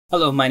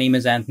Hello, my name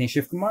is Anthony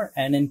Shivkumar,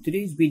 and in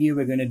today's video,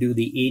 we're going to do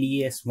the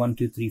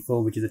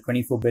ADS1234, which is a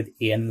 24-bit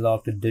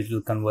analog to digital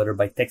converter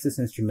by Texas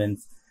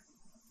Instruments.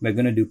 We're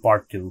going to do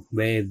part 2,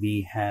 where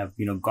we have,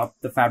 got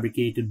the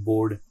fabricated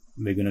board.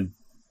 We're going to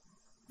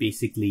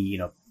basically,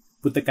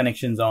 put the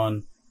connections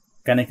on,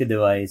 connect the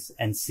device,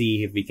 and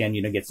see if we can,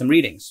 get some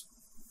readings.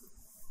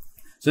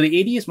 So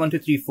the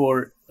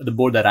ADS1234, the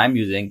board that I'm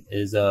using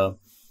is a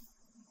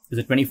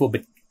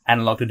 24-bit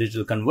analog to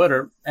digital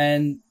converter,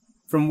 and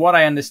from what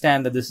I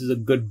understand, that this is a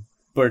good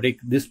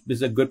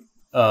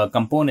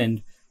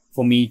component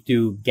for me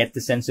to get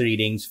the sensor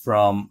readings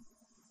from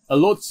a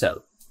load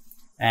cell,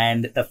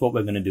 and that's what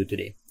we're going to do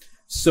today.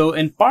 So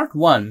in part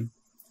 1,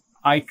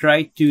 I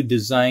tried to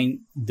design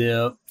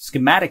the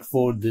schematic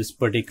for this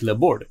particular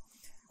board,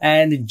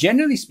 and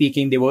generally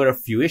speaking, there were a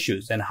few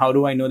issues. And how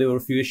do I know there were a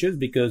few issues?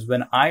 Because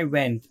when I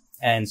went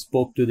and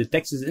spoke to the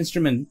Texas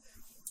Instrument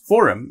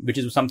forum, which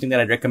is something that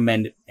I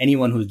recommend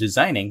anyone who's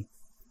designing,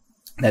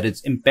 that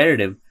it's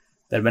imperative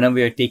that whenever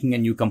you're taking a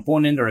new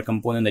component or a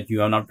component that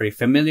you are not very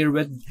familiar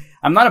with,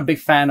 I'm not a big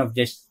fan of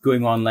just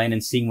going online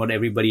and seeing what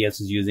everybody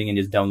else is using and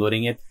just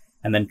downloading it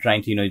and then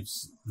trying to,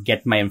 just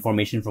get my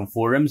information from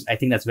forums. I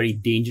think that's very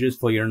dangerous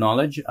for your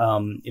knowledge.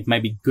 It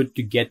might be good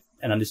to get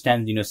and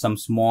understand, if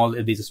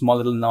there's a small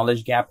little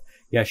knowledge gap.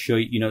 Yeah,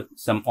 sure,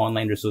 some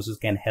online resources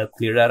can help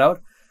clear that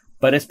out.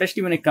 But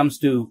especially when it comes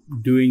to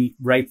doing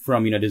right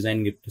from,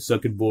 designing a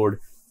circuit board,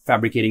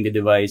 fabricating the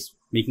device,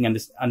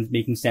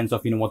 making sense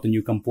of, what the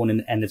new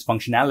component and its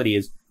functionality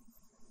is,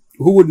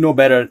 who would know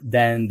better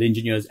than the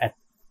engineers at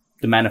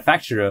the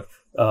manufacturer,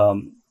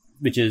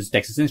 which is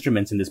Texas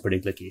Instruments in this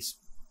particular case.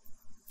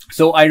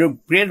 So I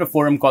created a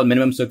forum called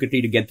Minimum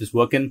Circuitry to get this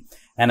working.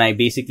 And I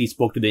basically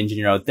spoke to the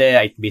engineer out there.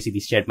 I basically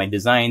shared my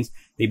designs.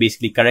 They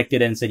basically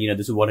corrected it and said,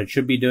 this is what it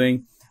should be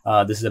doing.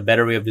 This is a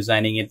better way of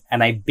designing it.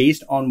 And I,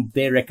 based on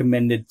their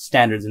recommended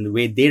standards and the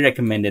way they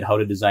recommended how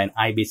to design,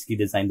 I basically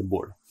designed the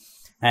board.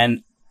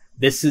 And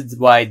this is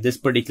why this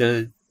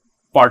particular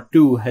part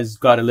 2 has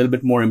got a little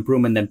bit more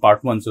improvement than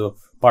part 1. So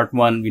part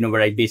 1,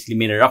 where I basically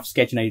made a rough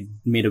sketch and I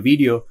made a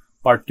video.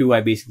 Part 2,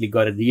 I basically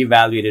got it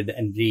reevaluated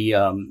and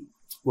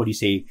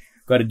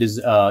got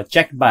it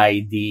checked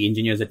by the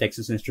engineers at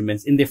Texas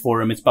Instruments in their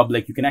forum. It's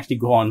public. You can actually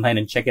go online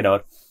and check it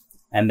out.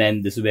 And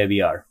then this is where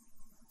we are.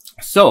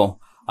 So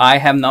I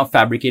have now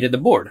fabricated the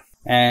board.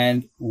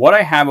 And what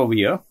I have over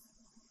here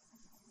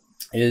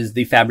is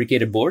the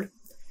fabricated board.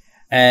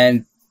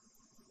 And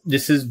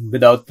this is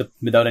without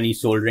any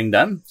soldering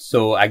done.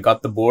 So I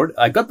got the board.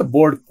 I got the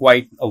board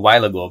quite a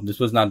while ago. This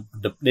was not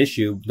the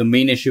issue. The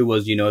main issue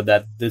was,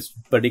 that this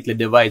particular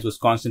device was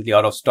constantly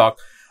out of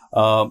stock,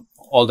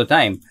 all the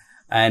time.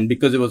 And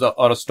because it was out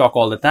of stock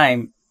all the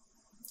time,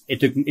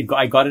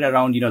 I got it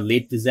around,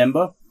 late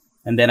December.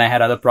 And then I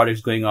had other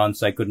projects going on,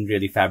 so I couldn't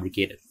really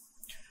fabricate it.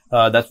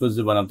 That was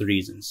one of the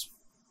reasons.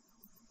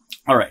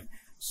 All right.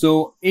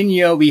 So in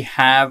here we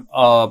have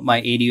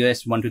my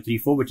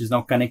ADS1234, which is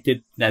now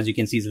connected. As you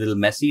can see, it's a little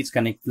messy.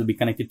 It'll be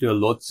connected to a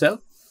load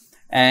cell.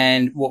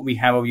 And what we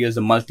have over here is a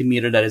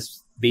multimeter that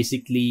is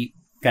basically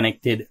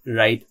connected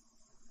right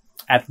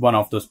at one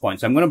of those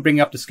points. So I'm going to bring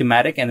up the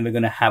schematic and we're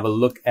going to have a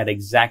look at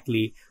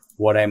exactly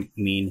what I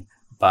mean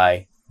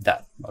by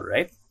that. All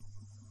right.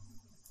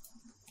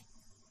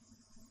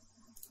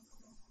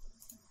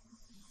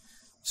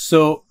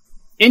 So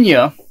in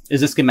here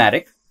is a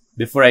schematic.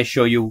 Before I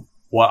show you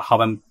how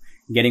I'm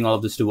getting all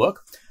of this to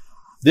work.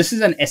 This is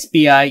an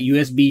SPI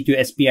USB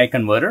to SPI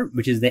converter,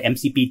 which is the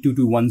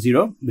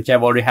MCP2210, which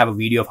I've already have a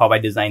video of how I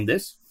designed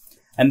this.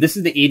 And this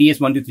is the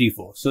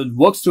ADS1234. So it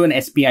works through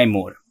an SPI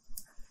mode.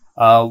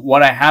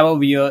 What I have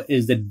over here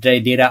is the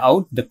data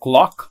out, the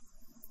clock.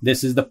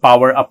 This is the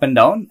power up and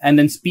down, and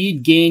then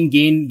speed,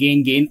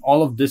 gain.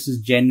 All of this is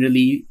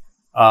generally,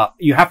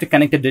 you have to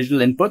connect the digital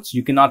inputs.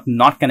 You cannot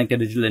not connect the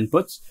digital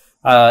inputs.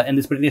 In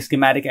this particular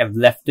schematic, I've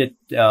left it,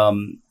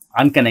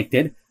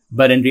 unconnected,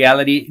 but in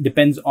reality, it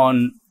depends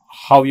on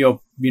how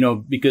you're,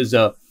 because,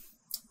 to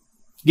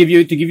give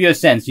you a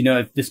sense,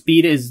 if the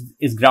speed is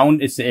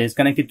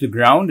connected to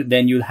ground,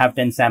 then you'll have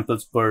 10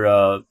 samples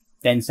per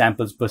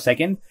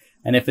second.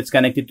 And if it's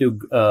connected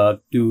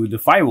to the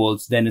 5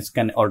 volts, then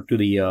or to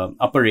the,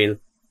 upper rail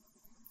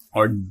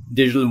or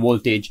digital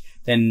voltage,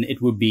 then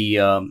it would be,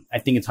 I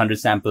think it's 100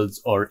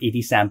 samples or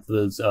 80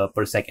 samples,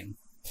 per second.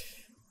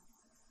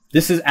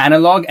 This is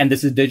analog and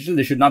this is digital.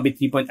 This should not be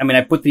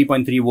I put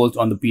 3.3 volts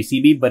on the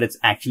PCB, but it's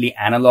actually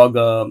analog.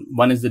 The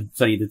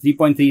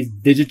 3.3 is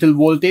digital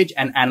voltage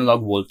and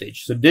analog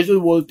voltage. So digital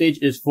voltage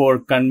is for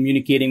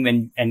communicating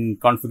and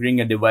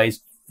configuring a device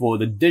for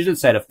the digital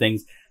side of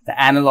things.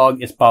 The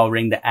analog is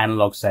powering the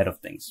analog side of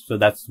things. So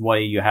that's why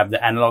you have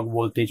the analog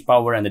voltage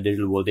power and the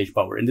digital voltage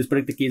power. In this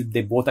particular case,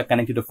 they both are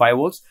connected to 5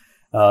 volts.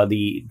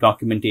 The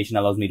documentation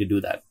allows me to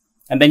do that.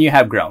 And then you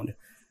have ground.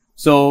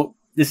 So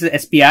this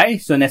is SPI.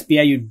 So in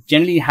SPI, you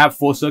generally have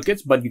 4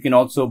 circuits, but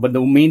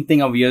the main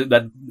thing over here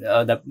that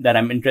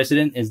I'm interested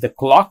in is the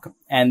clock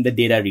and the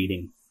data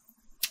reading.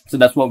 So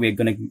that's what we've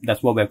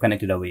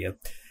connected over here.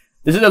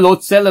 This is a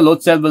load cell. The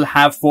load cell will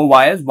have 4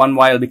 wires. One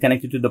wire will be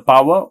connected to the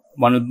power,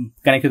 one will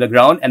connect to the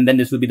ground, and then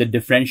this will be the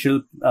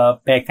differential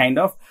pair kind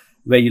of,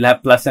 where you'll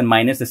have plus and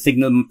minus, the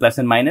signal plus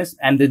and minus,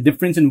 and the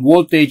difference in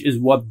voltage is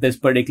what this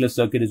particular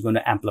circuit is going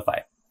to amplify.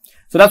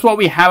 So that's what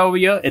we have over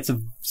here. It's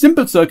a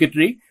simple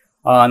circuitry,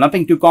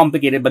 nothing too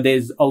complicated, but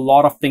there's a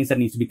lot of things that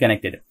needs to be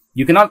connected.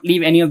 You cannot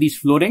leave any of these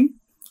floating.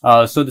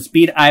 So the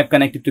speed I have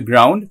connected to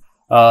ground.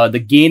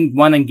 The gain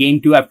 1 and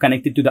gain 2 I've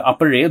connected to the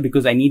upper rail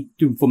because I need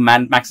to for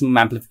maximum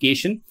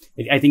amplification.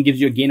 It, I think,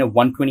 gives you a gain of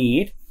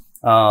 128.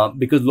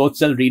 Because load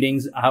cell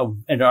readings are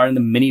in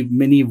the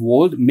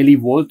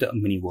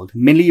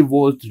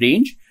millivolt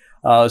range.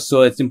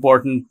 So it's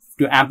important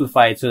to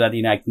amplify it so that,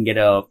 you know,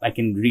 I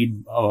can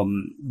read,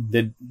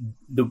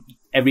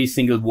 every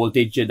single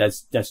voltage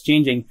that's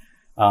changing.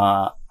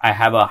 I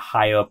have a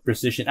higher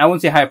precision. I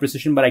won't say higher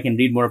precision, but I can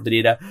read more of the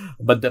data.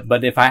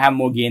 But if I have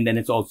more gain, then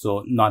it's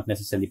also not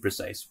necessarily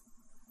precise.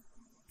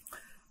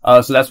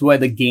 So that's where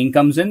the gain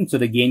comes in. So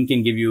the gain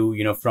can give you,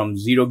 you know, from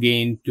 0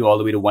 gain to all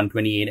the way to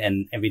 128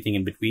 and everything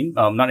in between.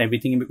 Not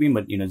everything in between,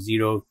 but, you know,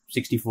 0,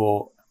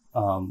 64.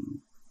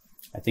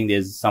 I think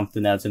there's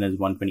something else and there's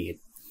 128.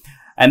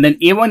 And then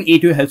A1,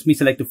 A2 helps me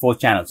select the 4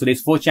 channels. So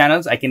there's 4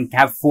 channels. I can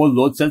have 4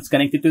 load cells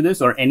connected to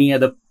this or any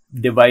other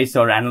device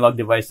or analog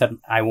device that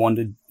I want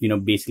to, you know,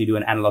 basically do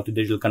an analog to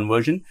digital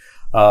conversion.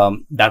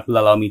 That will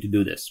allow me to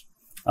do this.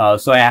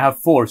 So I have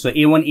 4. So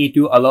A1,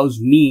 A2 allows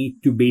me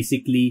to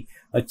basically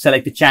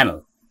select a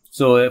channel.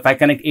 So if I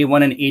connect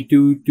A1 and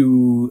A2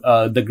 to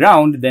the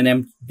ground, then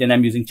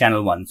I'm using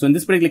channel 1. So in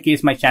this particular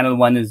case, my channel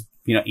 1 is,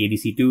 you know,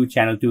 ADC2,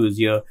 channel 2 is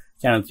here,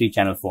 channel 3,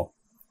 channel 4.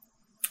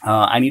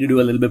 I need to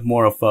do a little bit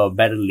more of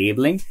better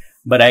labeling,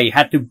 but I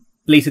had to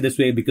place it this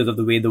way because of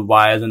the way the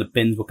wires and the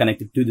pins were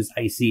connected to this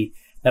IC.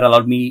 That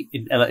allowed me,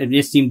 it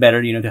just seemed better,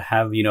 you know, to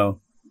have, you know,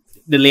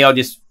 the layout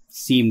just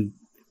seemed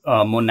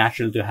more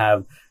natural to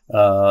have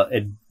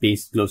it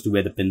based close to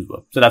where the pins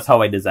were. So that's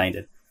how I designed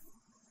it.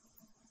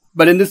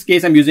 But in this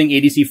case, I'm using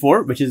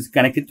ADC4, which is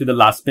connected to the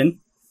last pin,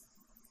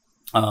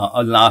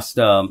 or last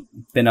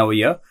pin over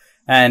here.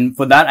 And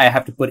for that, I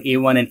have to put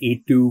A1 and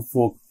A2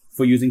 for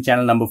using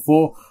channel number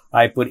 4.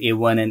 I put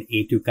A1 and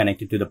A2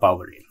 connected to the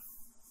power rail.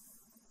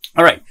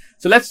 All right.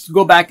 So let's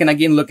go back and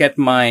again look at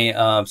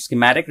my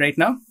schematic right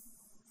now.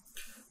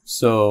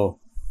 So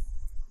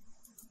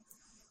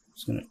I'm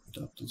just going to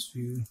adopt this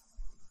view.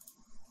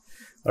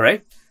 All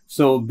right.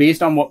 So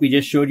based on what we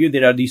just showed you,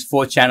 there are these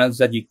 4 channels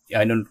that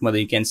I don't know whether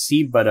you can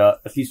see, but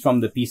at least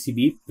from the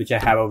PCB, which I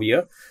have over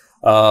here,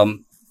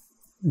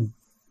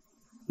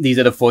 these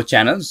are the 4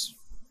 channels.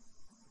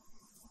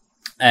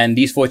 And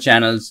these 4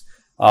 channels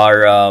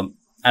are, and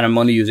I'm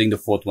only using the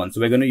 4th one. So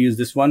we're going to use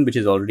this one, which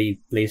is already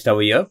placed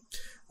over here.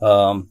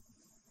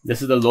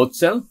 This is the load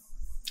cell,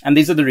 and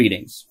these are the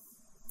readings.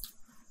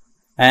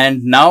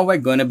 And now we're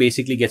going to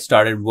basically get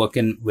started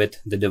working with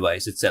the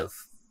device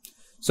itself.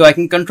 So I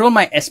can control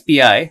my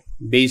SPI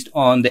based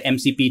on the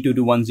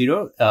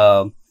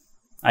MCP2210.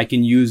 I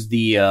can use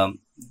the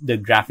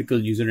graphical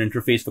user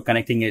interface for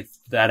connecting it,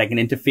 that I can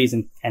interface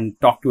and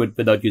talk to it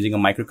without using a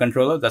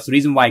microcontroller. That's the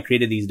reason why I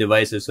created these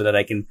devices, so that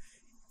I can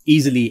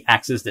easily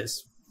access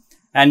this.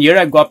 And here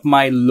I've got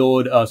my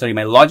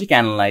my logic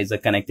analyzer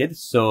connected.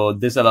 So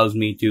this allows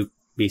me to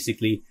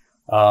basically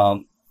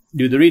do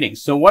the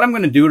readings. So what I'm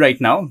going to do right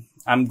now,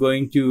 I'm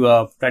going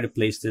to try to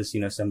place this, you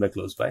know, somewhere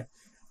close by.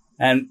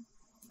 And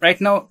right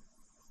now,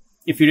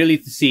 if you really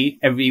see,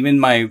 even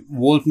my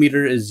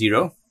voltmeter is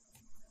 0.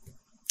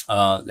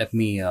 Let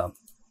me, all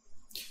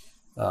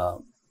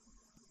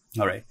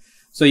right.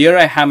 So here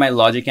I have my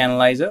logic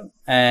analyzer,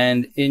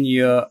 and in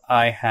here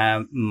I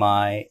have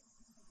my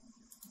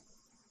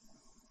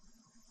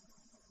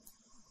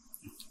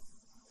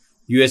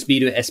USB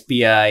to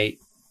SPI,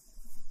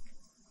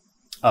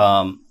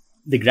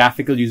 the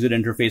graphical user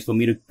interface for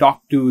me to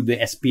talk to the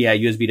SPI,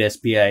 USB to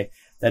SPI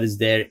that is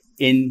there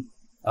in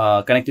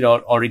connected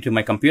already to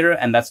my computer,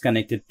 and that's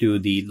connected to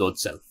the load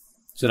cell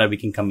so that we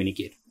can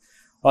communicate.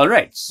 All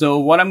right. So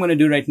what I'm going to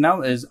do right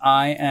now is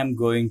I am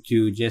going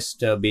to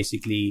just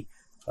basically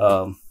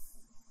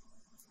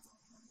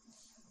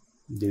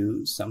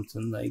do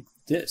something like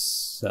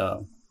this.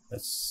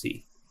 Let's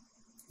see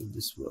if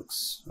this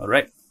works. All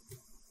right.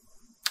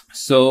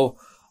 So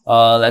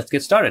let's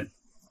get started.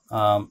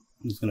 I'm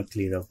just going to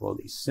clear up all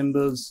these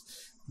symbols.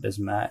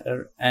 Doesn't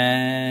matter.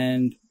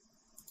 And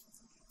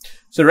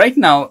so right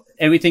now,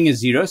 everything is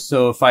 0.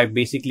 So if I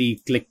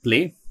basically click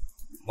play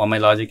on my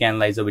logic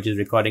analyzer, which is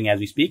recording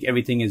as we speak,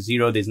 everything is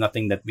 0. There's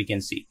nothing that we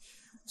can see.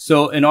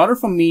 So in order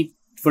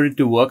for it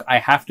to work, I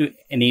have to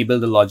enable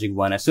the logic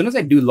 1. As soon as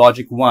I do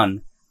logic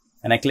 1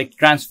 and I click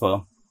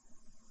transfer,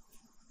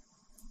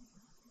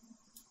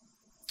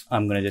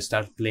 I'm going to just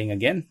start playing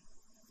again.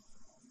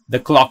 The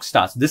clock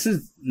starts. This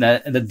is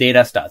the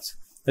data starts.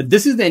 But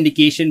this is the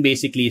indication,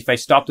 basically, if I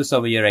stop this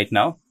over here right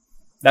now,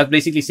 that's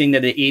basically saying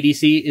that the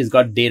ADC has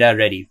got data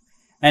ready.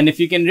 And if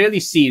you can really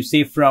see,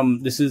 say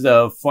from, this is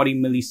 40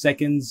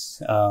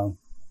 milliseconds,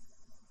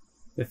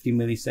 50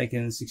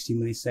 milliseconds, 60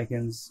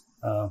 milliseconds.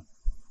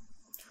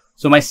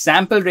 So my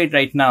sample rate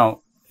right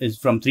now is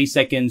from 3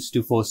 seconds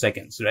to 4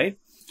 seconds, right?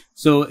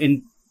 So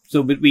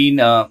between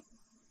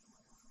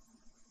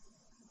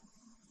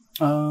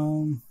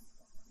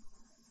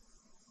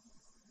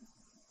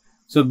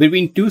so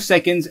between 2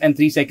 seconds and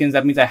 3 seconds,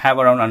 that means I have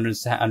around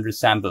 100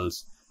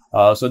 samples.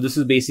 So this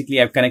is basically,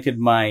 I've connected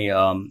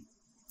my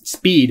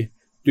speed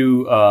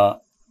to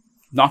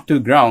not to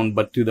ground,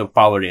 but to the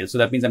power rail. So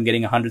that means I'm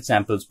getting 100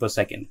 samples per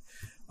second.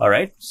 All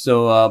right.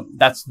 So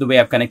that's the way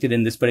I've connected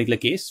in this particular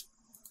case.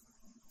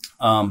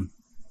 And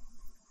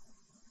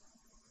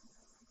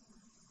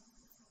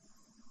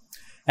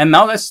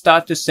now let's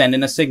start to send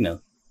in a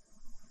signal.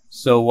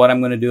 So what I'm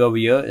going to do over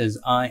here is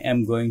I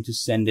am going to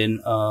send in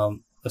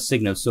a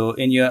signal. So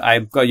in here,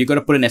 you got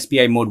to put in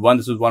SPI mode 1.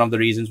 This was one of the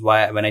reasons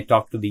why when I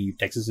talked to the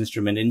Texas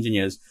Instrument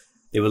engineers,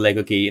 they were like,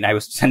 okay, and I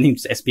was sending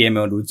SPI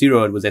mode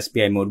 0. It was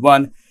SPI mode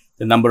 1,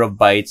 the number of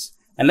bytes.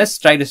 And let's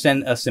try to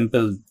send a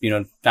simple,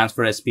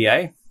 transfer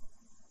SPI.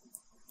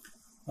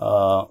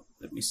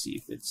 Let me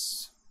see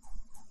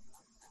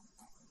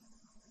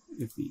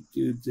if we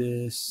do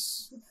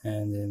this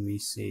and then we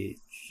say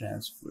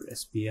transfer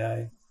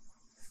SPI.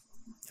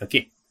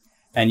 Okay.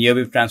 And here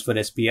we've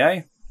transferred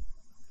SPI.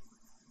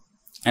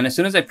 And as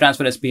soon as I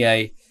transfer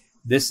SPI,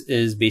 this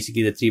is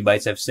basically the 3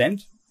 bytes I've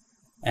sent.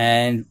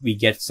 And we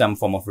get some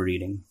form of a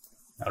reading.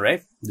 All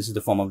right. This is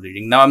the form of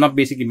reading. Now I'm not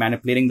basically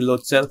manipulating the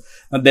load cell.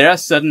 Now there are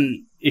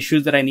certain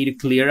issues that I need to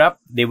clear up.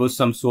 There was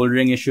some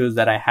soldering issues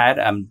that I had.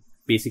 I'm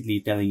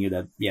basically telling you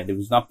that, yeah, it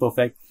was not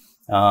perfect.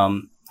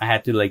 I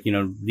had to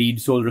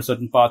read solder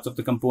certain parts of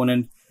the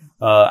component.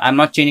 I'm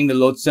not changing the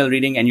load cell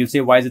reading, and you'll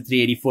say, why is it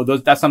 384?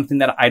 That's something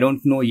that I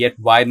don't know yet.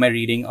 Why my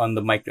reading on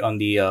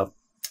the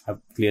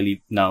I've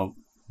clearly now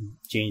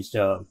changed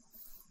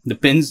the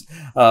pins.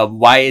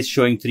 Why is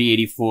showing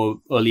 384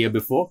 earlier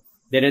before?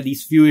 There are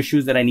these few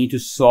issues that I need to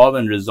solve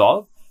and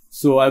resolve.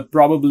 So I'll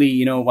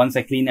probably, once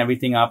I clean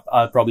everything up,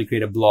 I'll probably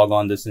create a blog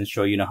on this and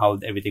show how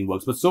everything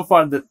works. But so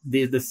far,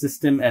 the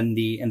system and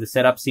the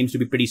setup seems to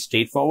be pretty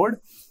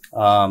straightforward.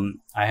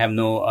 I have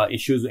no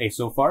issues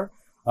so far.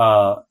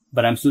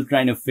 But I'm still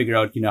trying to figure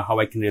out, how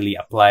I can really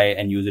apply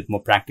and use it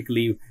more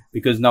practically,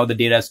 because now the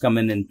data has come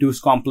in 2's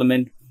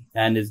complement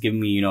and it's giving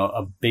me,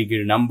 a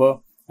bigger number.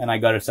 And I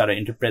got to start to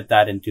interpret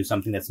that into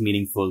something that's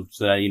meaningful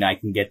so that, I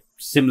can get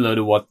similar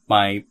to what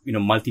my,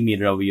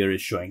 multimeter over here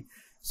is showing.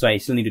 So I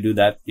still need to do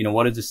that.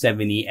 What is the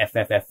 7E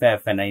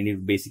FFFF? And I need to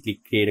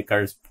basically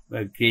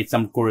create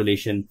some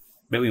correlation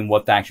between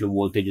what the actual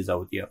voltage is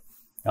out here.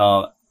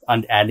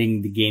 And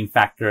adding the gain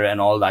factor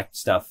and all that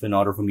stuff in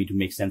order for me to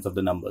make sense of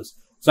the numbers.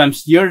 So I'm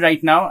here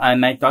right now,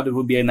 and I thought it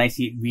would be a nice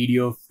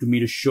video for me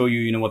to show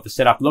you, what the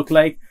setup looked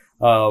like,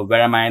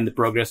 where am I in the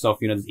progress of,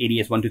 this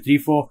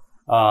ADS1234,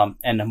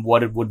 and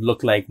what it would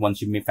look like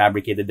once you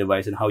fabricate the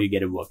device and how you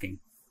get it working.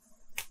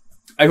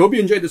 I hope you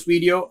enjoyed this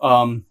video.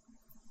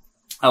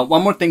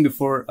 One more thing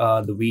before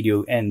the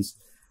video ends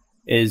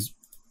is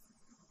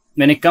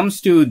when it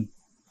comes to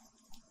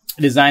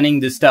designing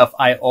this stuff,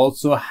 I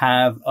also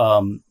have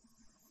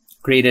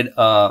created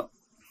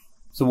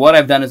so what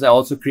I've done is I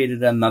also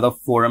created another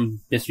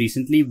forum just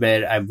recently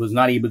where I was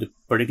not able to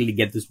particularly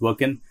get this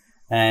working.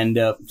 And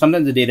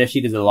sometimes the data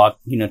sheet is a lot,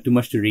 too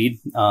much to read.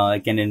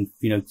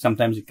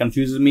 Sometimes it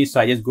confuses me. So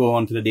I just go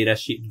onto the data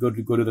sheet, go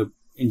to the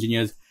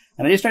engineers,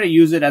 and I just try to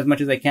use it as much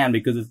as I can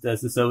because the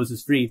service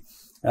is free.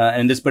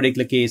 And in this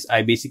particular case,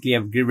 I basically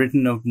have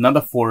written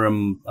another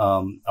forum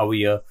over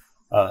here,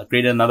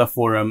 created another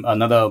forum,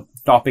 another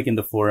topic in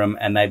the forum,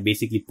 and I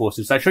basically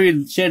posted. So I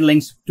share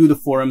links to the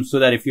forum so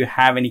that if you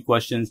have any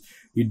questions,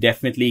 you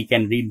definitely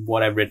can read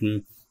what I've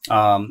written.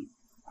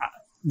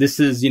 This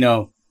is,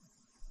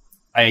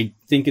 I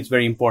think it's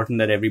very important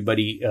that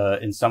everybody,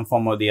 in some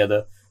form or the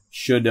other,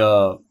 should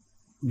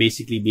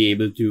basically be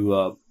able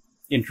to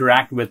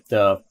interact with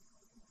the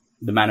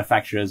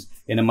manufacturers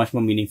in a much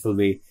more meaningful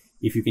way.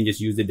 If you can just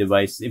use the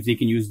device, if they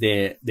can use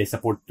their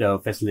support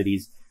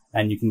facilities,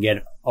 and you can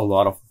get a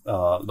lot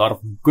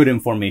of good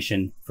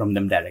information from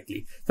them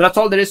directly. So that's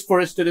all there is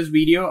for us to this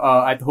video.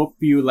 I hope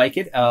you like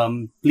it.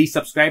 Please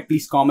subscribe,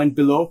 please comment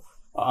below,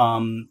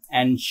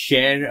 and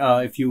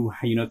share if you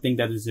think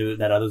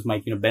that others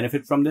might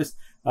benefit from this.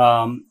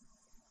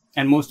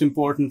 And most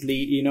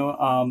importantly,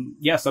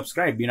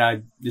 subscribe.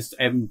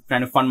 I'm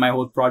trying to fund my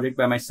whole project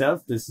by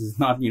myself. This is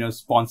not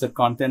sponsored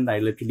content. I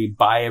literally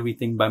buy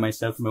everything by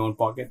myself from my own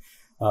pocket.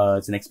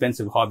 It's an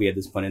expensive hobby at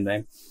this point in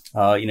time.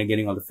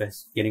 Getting all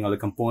the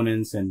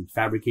components and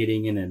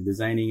fabricating it and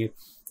designing it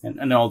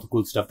and all the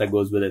cool stuff that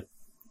goes with it.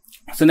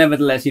 So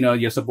nevertheless,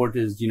 your support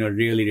is,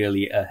 really,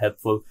 really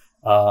helpful.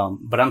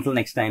 But until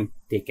next time,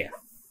 take care.